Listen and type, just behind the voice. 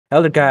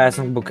Hello guys,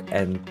 I'm Book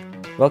and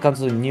welcome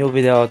to a new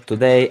video.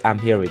 Today I'm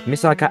here with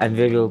Misaka and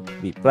we will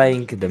be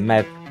playing the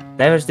map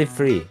Diversity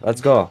Free.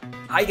 Let's go.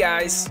 Hi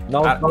guys!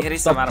 No, Here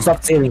is some armor.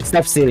 stop stealing,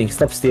 stop stealing,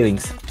 stop stealing.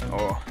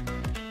 Oh,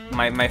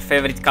 my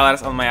favorite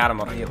colors on my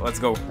armor. Here, let's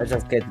go. Let's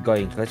just get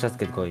going, let's just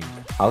get going.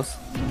 House?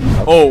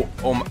 Oh,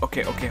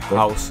 okay,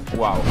 house.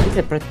 Wow. It's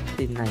a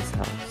pretty nice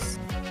house.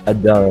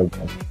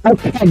 Adorable. Oh,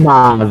 come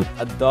on!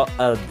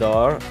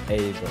 Adore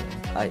able.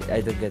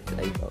 I don't get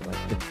able.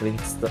 Like the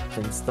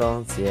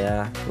Flintstones,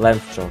 yeah.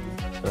 Lamp shop.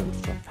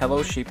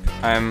 Hello ship.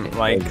 I'm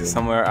like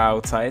somewhere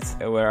outside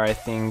where I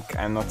think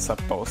I'm not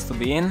supposed to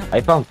be in.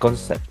 I found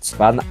concepts,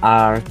 fan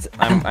art.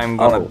 I'm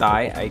gonna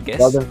die, I guess.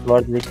 Golden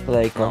Floor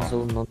display,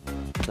 console,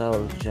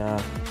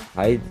 nostalgia,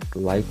 hide,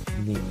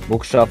 lightning,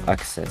 bookshop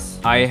access.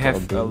 I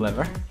have a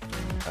lever.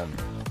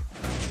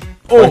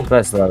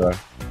 Pointless lever.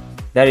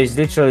 There is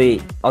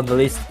literally on the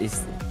list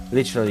is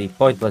literally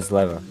pointless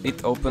lever.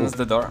 It opens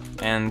the door,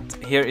 and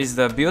here is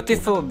the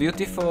beautiful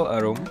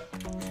room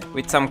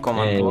with some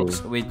command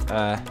blocks with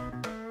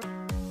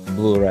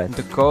blue red.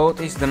 The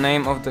code is the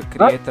name of the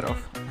creator of.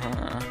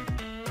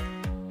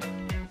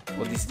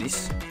 What is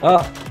this?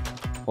 Oh,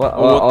 what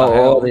the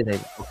hell?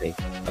 Okay,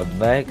 a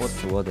bag.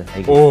 What the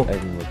heck? Oh.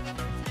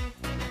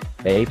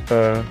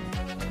 Paper.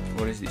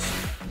 What is this?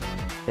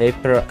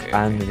 Paper Okay.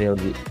 and will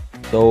be.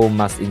 So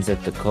must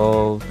insert the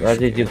code. Where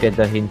did you get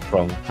the hint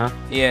from, huh?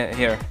 Yeah,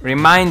 here.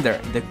 Reminder,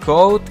 the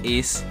code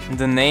is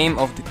the name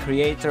of the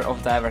creator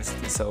of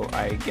diversity, so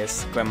I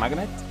guess Gwen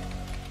Magnet?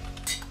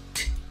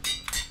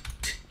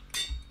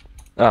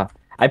 Ah,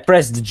 I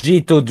pressed G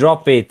to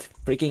drop it.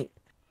 Freaking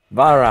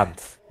Valorant.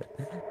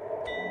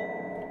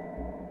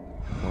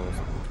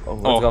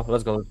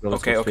 Let's go.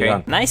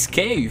 Okay. Nice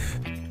cave.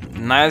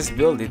 Nice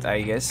build it,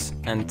 I guess.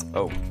 And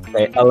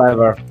Okay, a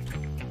lever.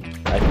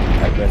 I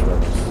pressed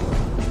levers.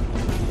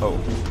 Oh,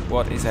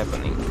 what is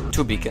happening?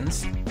 2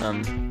 beacons.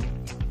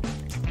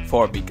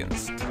 4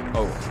 beacons.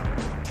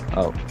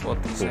 Oh,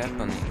 what is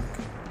happening?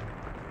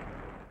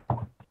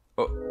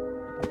 Oh.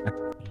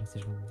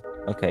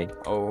 Okay.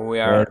 Oh, we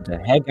Where are. the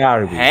heck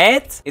are we?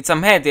 Head? It's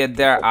some head. Yeah,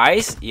 there are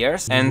eyes,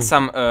 ears, and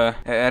some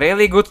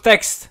really good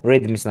text.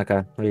 Read, Miss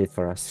Naka. Read it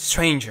for us.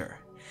 Stranger,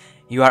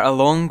 you are a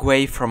long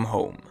way from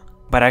home,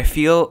 but I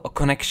feel a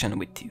connection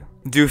with you.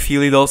 Do you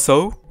feel it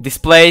also? This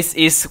place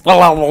is blah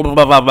blah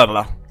blah blah blah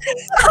blah.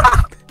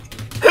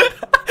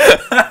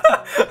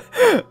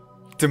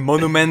 The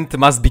monument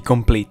must be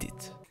completed.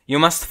 You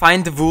must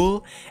find the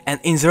wool and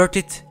insert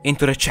it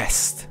into the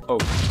chest. Oh!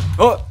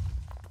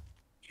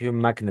 Your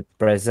magnet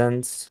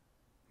presents.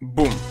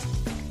 Boom!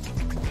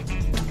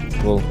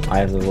 Wool. I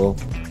have the wool.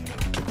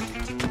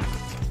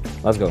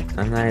 Let's go.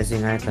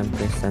 Analyzing item.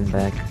 Please send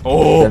back.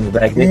 Oh! Send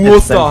back.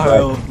 What the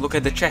hell? Look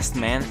at the chest,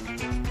 man.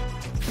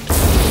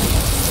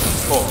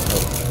 Oh!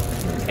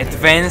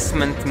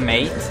 Advancement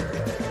mate.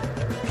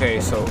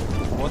 Okay, so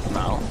what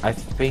now? I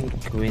think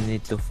we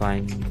need to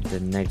find the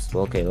next.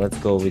 Okay, let's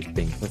go with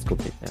pink. Let's go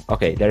with that.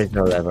 Okay, there is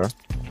no lever.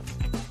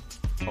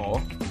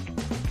 Oh.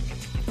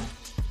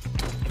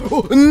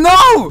 Oh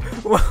no!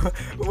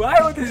 Why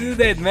would you do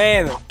that,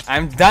 man?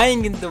 I'm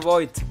dying in the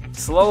void,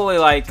 slowly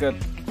like a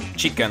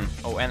chicken.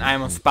 Oh, and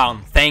I'm on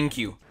spawn. Thank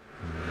you.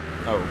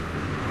 Oh.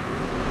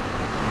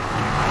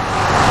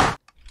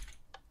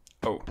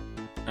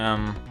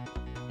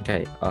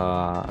 Okay,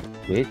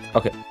 wait.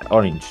 Okay,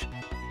 orange.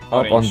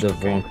 Up on Orange, the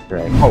okay. wrong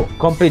track. Oh,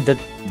 complete the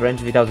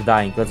branch without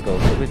dying. Let's go.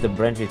 Complete the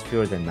branch with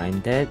fewer than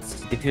 9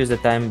 deaths. Defuse the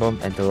time bomb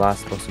at the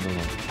last possible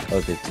moment. Oh,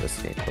 it's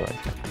escape. Alright.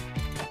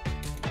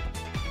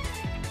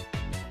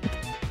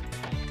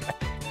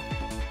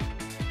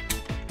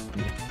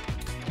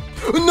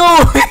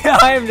 No!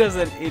 I'm just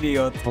an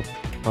idiot.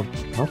 Hop.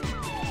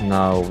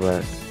 Now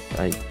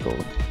I go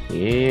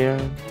here,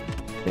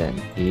 then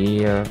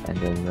here, and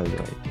then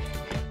right.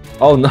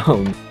 Oh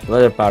no!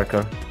 Leather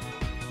Parkour.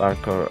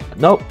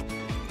 No!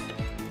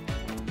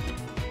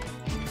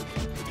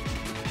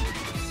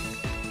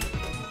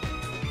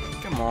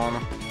 Come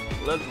on.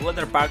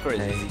 Leather Parkour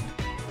is easy.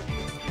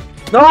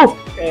 No!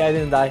 Okay, I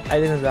didn't die. I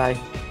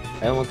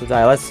don't want to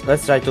die.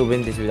 Let's try to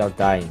win this without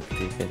dying.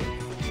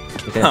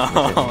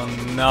 Oh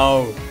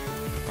no.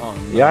 Oh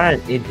no. You are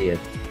an idiot.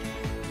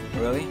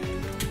 Really?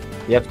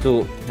 You have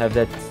to have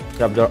that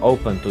trapdoor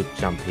open to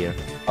jump here.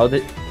 Oh,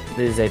 this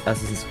is a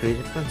Assassin's Creed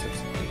reference or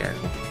something. I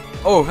don't know.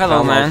 Oh,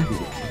 hello, man.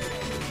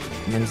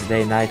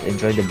 Wednesday night,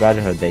 enjoy the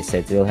brotherhood, they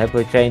said. We'll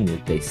happily train you,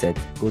 they said.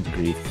 Good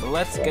grief.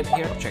 Let's get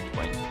here.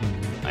 Checkpoint.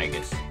 I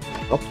guess.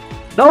 Oh,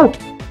 no!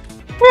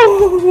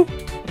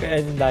 Okay,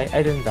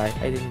 I didn't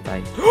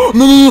die.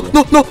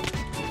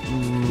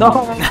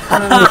 No!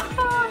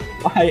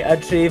 My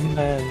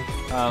achievement!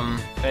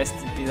 Best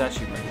pizza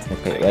achievement.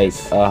 Okay, I wait,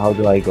 guess. how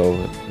do I go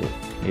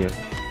here?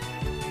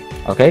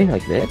 Okay,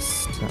 like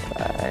this.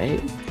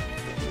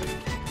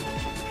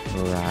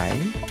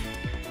 Right.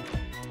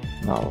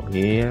 No,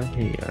 here.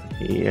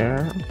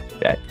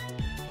 Right.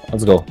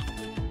 Let's go.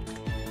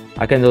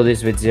 I can do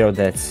this with 0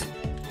 deaths.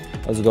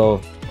 Let's go.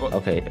 What?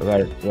 Okay,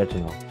 where to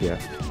now? Here.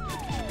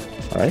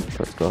 Alright,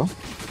 let's go.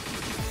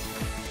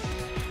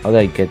 How do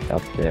I get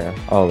up there?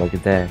 Oh,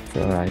 like that.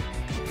 Alright.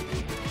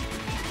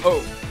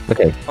 Oh.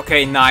 Okay.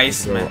 Okay, nice,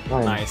 So, man.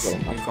 I'm Nice.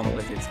 going up You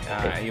completed.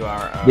 You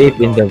are deep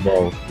in the going.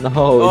 wall. No.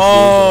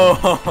 Oh,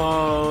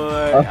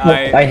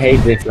 I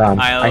hate this one.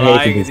 I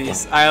hate like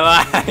this. I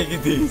like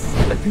this.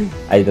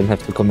 I don't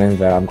have to comment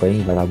where I'm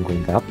going, but I'm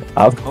going up.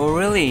 Up. Oh,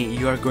 really?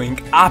 You are going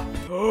up?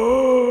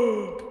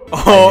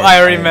 Oh, I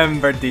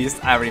remember this.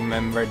 I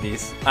remember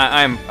this.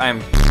 I'm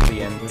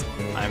the end.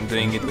 I'm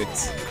doing it with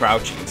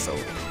crouching. So.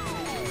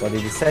 What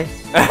did you say?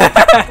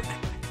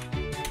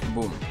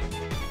 Boom.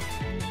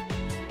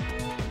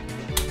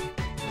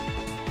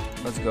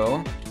 Let's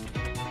go.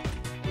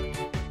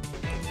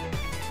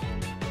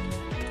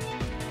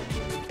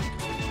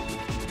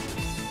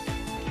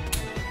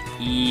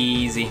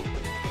 Easy.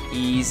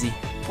 Easy.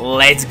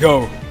 Let's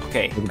go.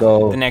 Okay. Let's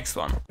go. The next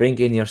one. Bring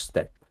in your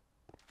step.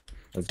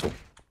 Let's go.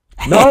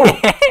 No!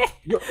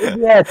 You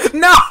idiot!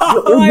 No!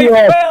 You idiot!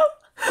 I fell!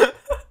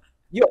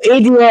 You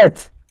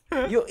idiot!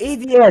 You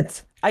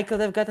idiot! I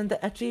could have gotten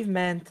the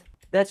achievement.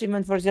 The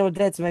achievement for 0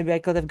 deaths. Maybe I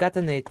could have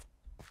gotten it.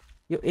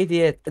 You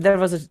idiot. There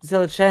was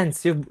still a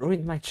chance. You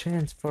ruined my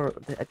chance for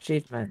the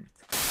achievement.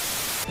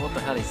 What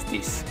the hell is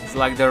this? It's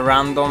like the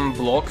random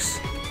blocks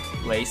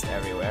placed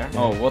everywhere.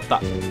 Oh, what the?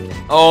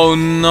 Oh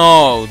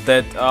no!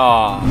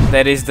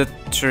 That is the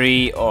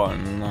tree. Oh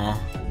no.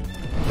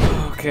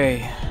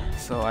 Okay,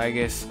 so I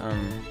guess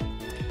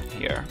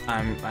here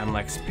I'm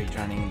like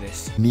speedrunning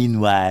this.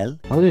 Meanwhile,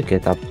 How do you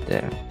get up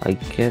there? I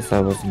guess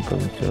I wasn't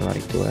going the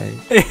right way.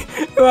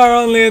 You are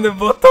only at the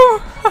bottom.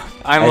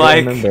 I'm I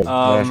like remember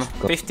where to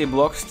go. 50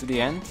 blocks to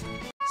the end.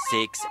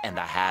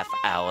 6.5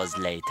 hours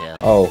later.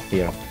 Oh,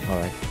 here.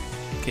 Alright.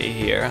 Okay,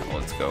 here.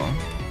 Let's go.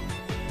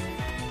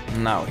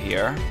 Now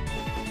here.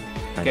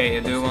 Okay,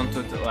 do you want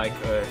to like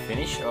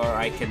finish, or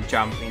I can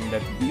jump in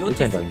that You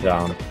can beautiful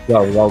jump.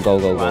 Go.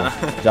 Wow.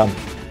 Jump.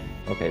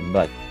 Okay,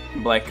 but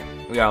Black,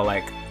 we are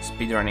like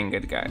speedrunning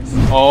it, guys.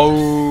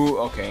 Oh,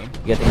 okay.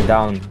 getting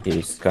down here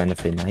is kind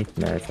of a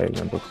nightmare if I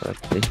remember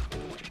correctly.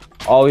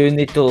 Oh, you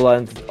need to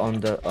land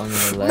on your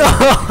leg.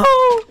 No!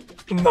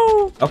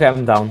 No! Okay,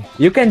 I'm down.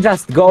 You can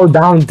just go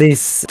down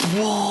this.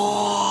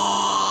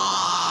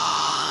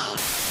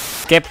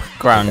 Skip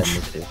crunch.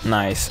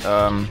 Nice.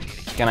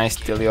 Can I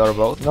steal your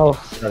boat? No,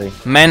 sorry.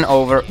 Man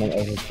over. No,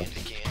 over.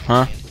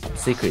 Huh?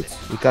 Secrets.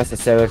 Because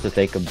it's server to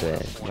take a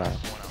bed. Right.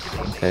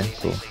 Okay,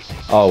 cool.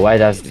 Oh, why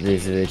does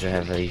this villager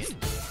have a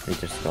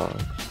villager store?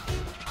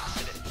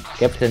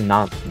 Captain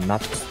not now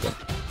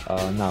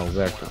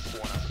where to?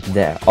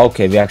 There.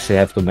 Okay, we actually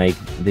have to make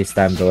this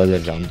time the ladder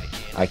jump.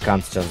 I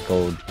can't just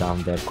go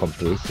down there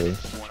completely.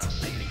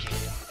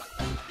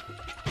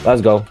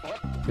 Let's go.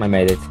 I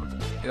made it.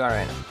 You are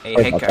a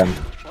Wait, hacker. okay.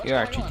 You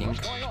are cheating.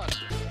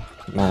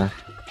 Nah.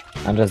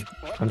 I'm just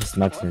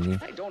smarter than you.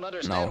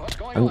 No.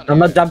 I'm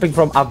not jumping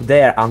from up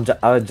there.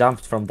 I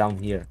jumped from down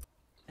here.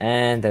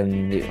 And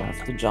then you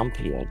have to jump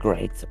here.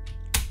 Great.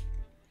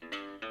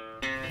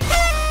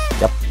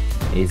 Yep.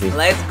 Easy.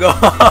 Let's go!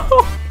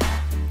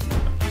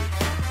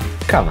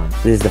 Come on.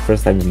 This is the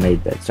first time you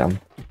made that jump.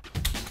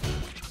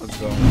 Let's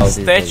go. Oh, this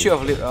is Statue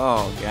of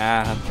oh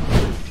god.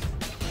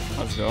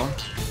 Let's go.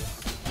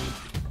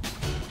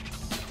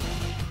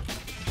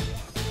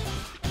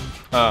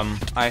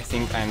 I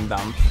think I'm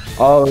dumb.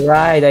 Oh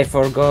right, I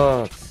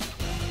forgot.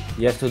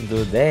 You have to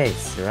do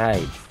this,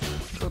 right?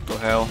 Go to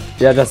hell.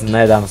 You're just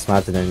mad I'm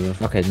smarter than you.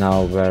 Okay,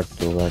 now where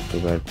to?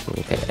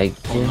 Okay, I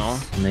guess Oh, no.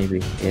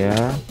 maybe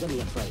here.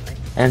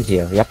 And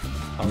here, yep.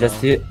 Oh,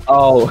 just no. use,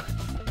 oh,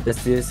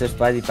 just use your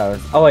spidey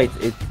powers. Oh wait,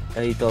 it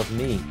told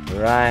me.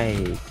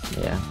 Right,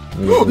 yeah.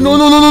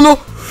 No!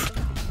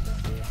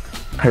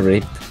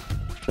 Ripped.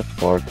 The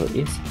portal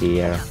is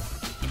here.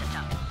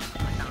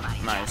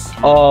 Nice.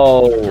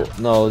 Oh,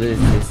 no, this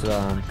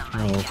one.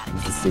 No,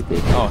 this is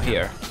city. Oh,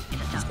 here.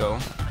 Let's go.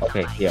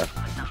 Okay, here.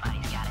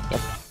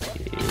 Yep.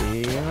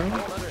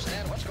 Here.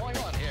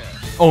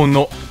 Oh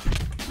no.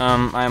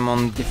 I'm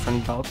on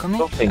different balcony.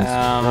 Things.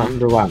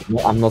 Number one, no,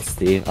 I'm not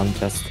Steve. I'm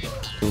just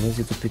too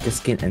lazy to pick a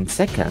skin. And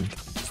second,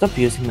 stop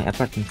using my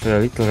apartment for a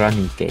little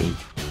running game.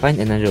 Find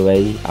another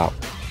way up.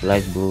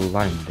 Light blue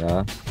line,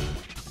 duh.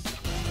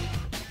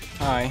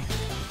 Hi.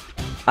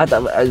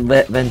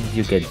 When did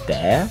you get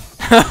there?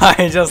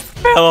 I just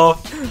fell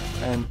off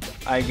and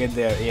I get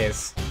there.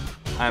 Yes.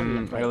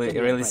 I'm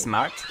really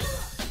smart.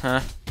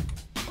 Huh?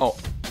 Oh.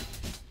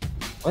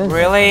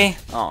 Really?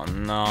 Oh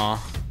no.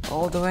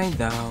 All the way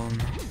down.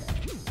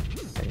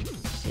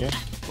 Yeah.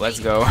 Let's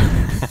go.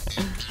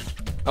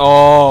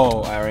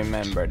 Oh, I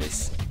remember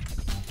this.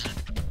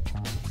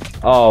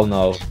 Oh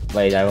no.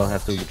 Wait, I will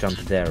have to jump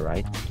there,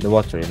 right? The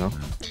water, you know?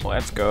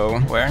 Let's go.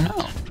 Where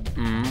now?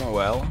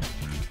 Well.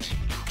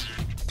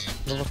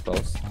 That was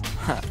close.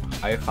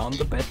 I found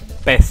the path.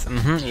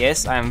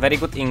 Yes, I am very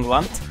good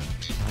England.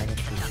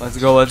 Let's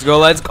go.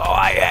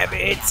 I have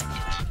it.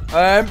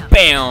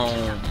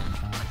 Bam.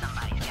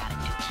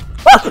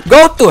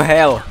 Go to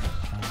hell.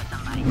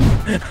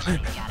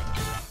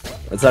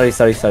 Sorry.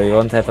 You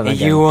won't happen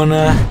again. You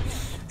wanna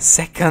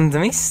second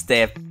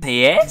misstep?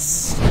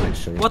 Yes.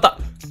 Actually. What the?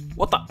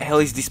 What the hell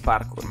is this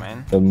parkour,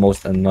 man? The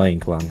most annoying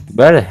one.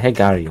 Where the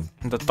heck are you?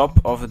 The top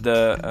of the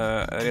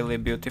really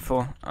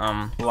beautiful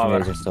lava.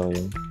 I just saw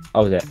you.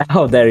 Oh, there.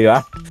 Oh, there you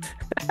are.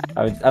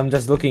 I'm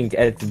just looking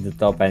at the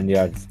top and you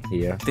are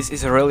here. This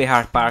is a really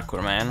hard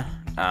parkour, man.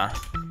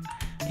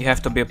 You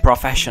have to be a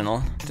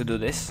professional to do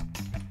this.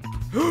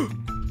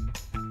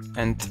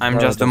 And I'm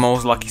just the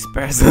most luckiest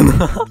person.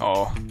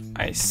 Oh,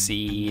 I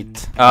see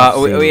it.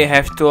 We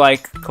have to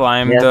like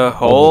climb the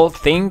whole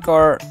thing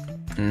or...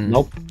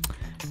 Nope.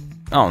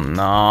 Oh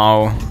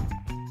no.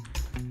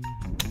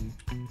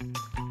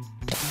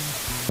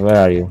 Where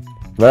are you?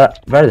 Where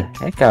the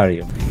heck are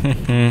you?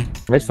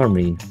 Wait for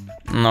me.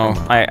 No,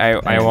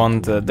 I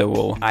want the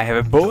wool. I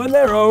have a bow and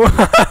arrow.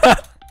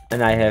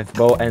 And I have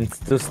bow and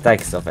 2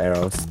 stacks of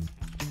arrows.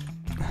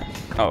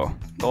 Oh,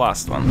 the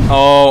last one.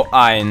 Oh,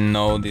 I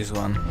know this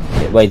one.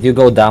 Wait, you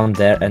go down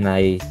there and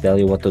I tell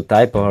you what to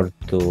type, or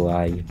do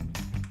I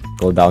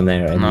go down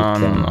there and No.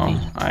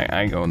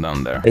 I go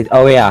down there.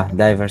 Oh yeah,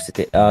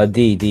 diversity.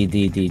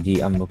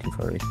 D. I'm looking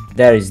for it.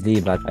 There is D,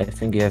 but I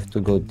think you have to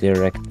go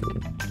directly.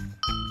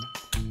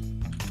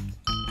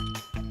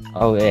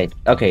 Oh wait.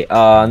 Okay.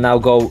 Now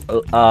go.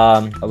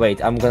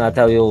 Wait. I'm gonna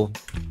tell you.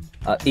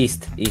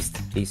 East.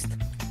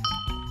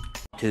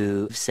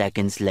 2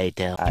 seconds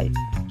later.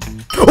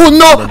 Oh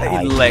no!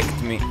 It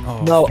lagged me.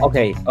 Oh. No.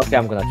 Okay.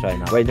 I'm gonna try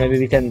now. Wait. Maybe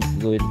we can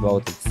do it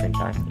both at the same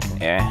time.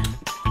 Yeah.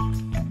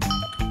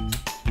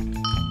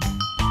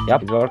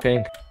 Yep. It's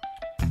working.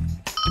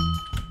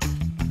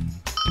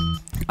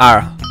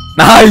 R.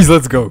 Nice.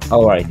 Let's go.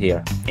 All right.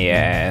 Here.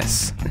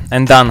 Yes.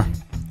 And done.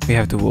 We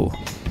have the wool.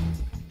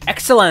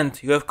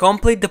 Excellent! You have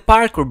completed the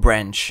parkour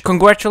branch.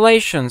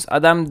 Congratulations,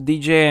 Adam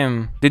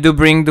DJM. Did you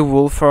bring the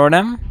wool for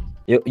them?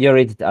 You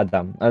read it,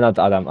 Adam. Not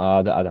Adam.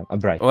 The Adam.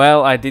 Bright.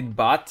 Well, I did,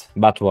 but...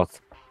 But what?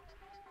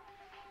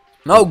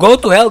 No, go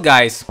to hell,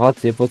 guys!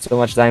 What? You put so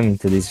much time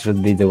into this.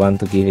 Should be the one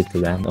to give it to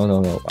them.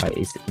 No. I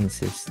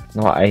insist.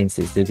 No, I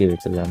insist. You give it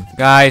to them.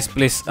 Guys,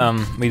 please,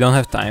 we don't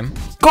have time.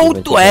 Go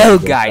to hell,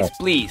 guys,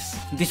 please!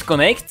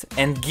 Disconnect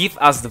and give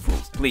us the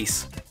wool,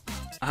 please.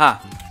 Aha.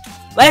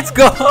 Let's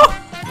go!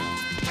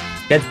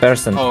 Cat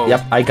person. Oh.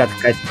 Yep, I got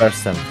cat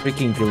person.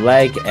 Freaking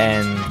leg,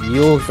 and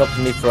you stopped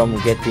me from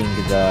getting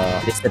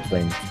the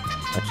discipline.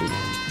 Actually.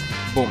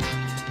 Boom.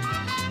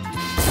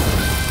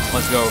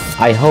 Let's go.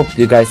 I hope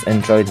you guys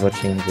enjoyed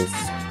watching this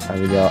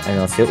video,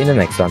 and I'll see you in the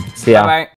next one. See ya. Bye-bye.